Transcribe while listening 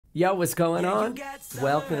Yo, what's going on?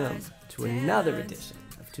 Welcome to another edition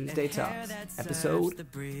of Tuesday Talks, episode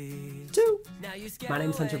 2. My name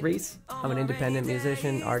is Hunter Reese. I'm an independent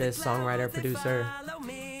musician, artist, songwriter, producer,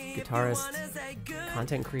 guitarist,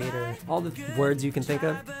 content creator, all the words you can think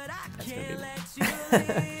of. That's gonna be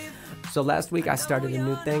me. So last week I started a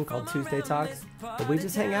new thing called Tuesday Talks, where we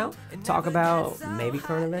just hang out, talk about maybe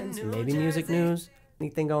current events, maybe music news,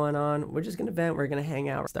 anything going on. We're just gonna vent, we're gonna hang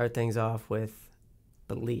out. Start things off with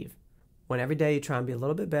believe. When every day you try and be a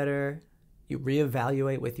little bit better, you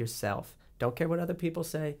reevaluate with yourself. Don't care what other people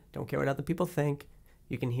say, don't care what other people think.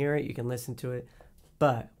 You can hear it, you can listen to it,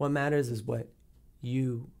 but what matters is what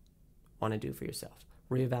you want to do for yourself.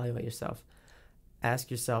 Reevaluate yourself.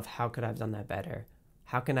 Ask yourself, how could I have done that better?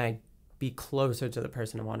 How can I be closer to the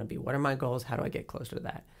person I want to be? What are my goals? How do I get closer to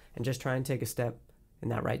that? And just try and take a step in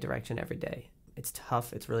that right direction every day. It's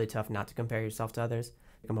tough. It's really tough not to compare yourself to others.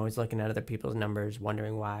 I'm always looking at other people's numbers,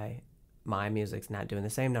 wondering why my music's not doing the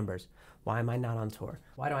same numbers. Why am I not on tour?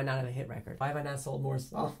 Why do I not have a hit record? Why have I not sold more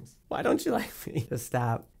songs? Why don't you like me? Just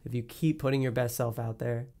stop. If you keep putting your best self out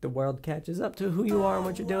there, the world catches up to who you are and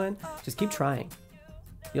what you're doing. Just keep trying.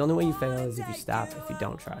 The only way you fail is if you stop, if you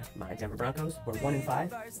don't try. My Denver Broncos were 1-5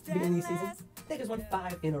 at the beginning of the season. They just won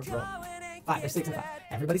 5 in a row. 5 or 6-5.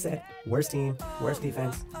 Everybody said, worst team, worst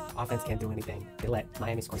defense, offense can't do anything. They let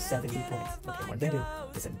Miami score 70 points. Okay, what did they do?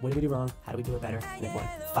 They said, what did we do wrong? How do we do it better? And they won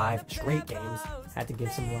 5 straight games. Had to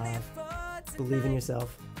give some love. Believe in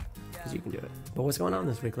yourself, because you can do it. But what's going on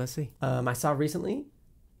this week? Let's see. I saw recently,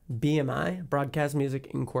 BMI, Broadcast Music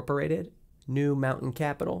Incorporated, New Mountain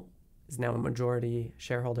Capital, is now a majority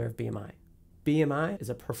shareholder of BMI. BMI is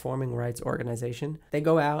a performing rights organization. They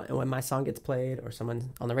go out, and when my song gets played or someone's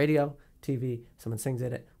on the radio, TV, someone sings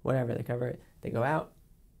it, whatever, they cover it, they go out,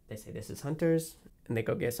 they say, this is Hunter's, and they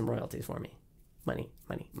go get some royalties for me. Money,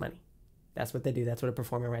 money, money. That's what they do. That's what a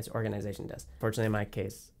performing rights organization does. Fortunately, in my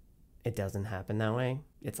case, it doesn't happen that way.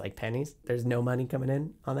 It's like pennies. There's no money coming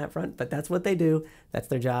in on that front, but that's what they do. That's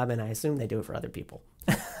their job, and I assume they do it for other people.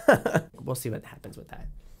 We'll see what happens with that.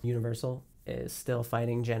 Universal is still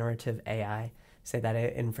fighting generative AI, say that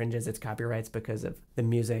it infringes its copyrights because of the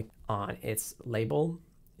music on its label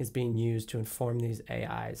is being used to inform these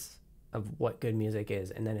AIs of what good music is,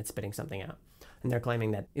 and then it's spitting something out. And they're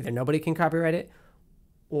claiming that either nobody can copyright it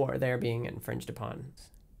or they're being infringed upon.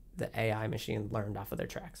 The AI machine learned off of their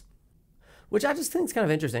tracks. Which I just think is kind of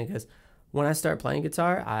interesting, because when I start playing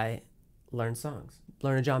guitar, I learn songs.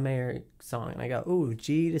 Learn a John Mayer song, and I go, ooh,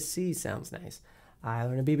 G to C sounds nice. I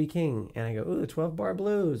learn a B.B. King, and I go, ooh, 12-bar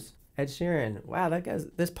blues, Ed Sheeran. Wow,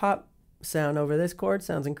 this pop sound over this chord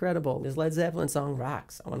sounds incredible. This Led Zeppelin song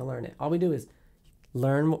rocks. I want to learn it. All we do is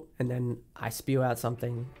learn, and then I spew out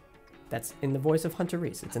something that's in the voice of Hunter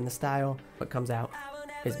Reese. It's in the style. What comes out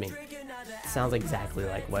is me. It sounds exactly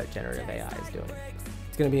like what generative AI is doing.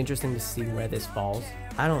 It's going to be interesting to see where this falls.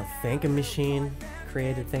 I don't think a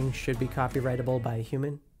machine-created thing should be copyrightable by a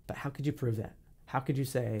human, but how could you prove that? How could you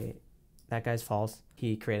say, that guy's false,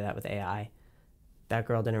 he created that with AI? That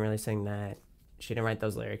girl didn't really sing that. She didn't write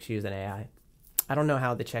those lyrics, she used an AI. I don't know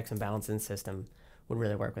how the checks and balances system would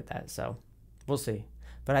really work with that, so we'll see.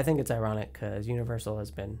 But I think it's ironic because Universal has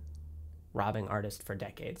been robbing artists for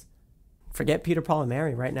decades. Forget Peter, Paul, and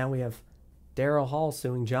Mary. Right now we have Daryl Hall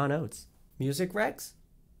suing John Oates. Music Rex?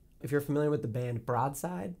 If you're familiar with the band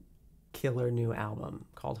Broadside, killer new album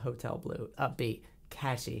called Hotel Blue. Upbeat,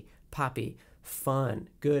 catchy, poppy, fun,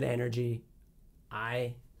 good energy.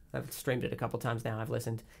 I've streamed it a couple times now. I've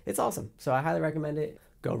listened. It's awesome. So I highly recommend it.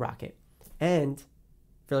 Go rock it. And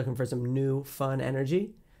if you're looking for some new fun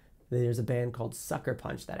energy, there's a band called Sucker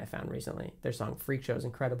Punch that I found recently. Their song Freak Show is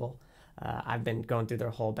incredible. I've been going through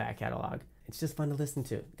their whole back catalog. It's just fun to listen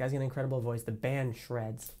to. The guy's got an incredible voice. The band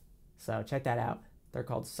shreds. So check that out. They're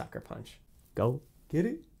called Sucker Punch. Go get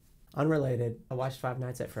it. Unrelated, I watched Five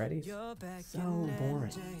Nights at Freddy's. So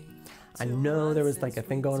boring. I know there was like a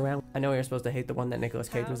thing going around. I know you're supposed to hate the one that Nicolas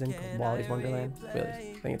Cage was in, called Wally's Wonderland.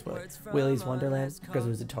 I think it's Willy's Wonderland, because it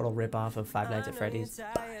was a total rip-off of Five Nights at Freddy's.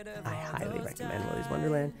 But I highly recommend Willy's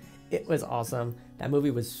Wonderland. It was awesome. That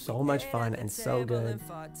movie was so much fun and so good.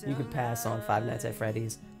 You could pass on Five Nights at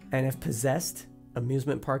Freddy's. And if Possessed,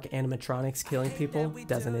 amusement park animatronics killing people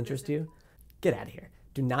doesn't interest you, get out of here.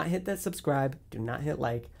 Do not hit that subscribe. Do not hit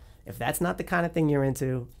like. If that's not the kind of thing you're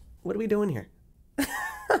into, what are we doing here?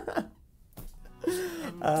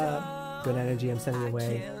 Good energy I'm sending your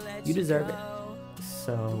way. You deserve it.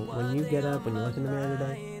 So when you get up, when you look in the mirror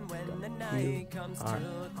today, go, you are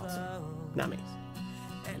awesome. Not me.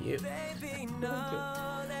 You.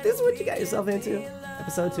 This is what you got yourself into.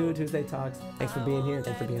 Episode 2 of Tuesday Talks. Thanks for being here.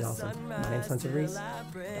 Thanks for being awesome. My name's Hunter Reese.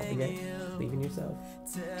 Don't forget, believe in yourself.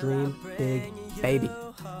 Dream big, baby.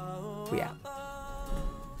 We out.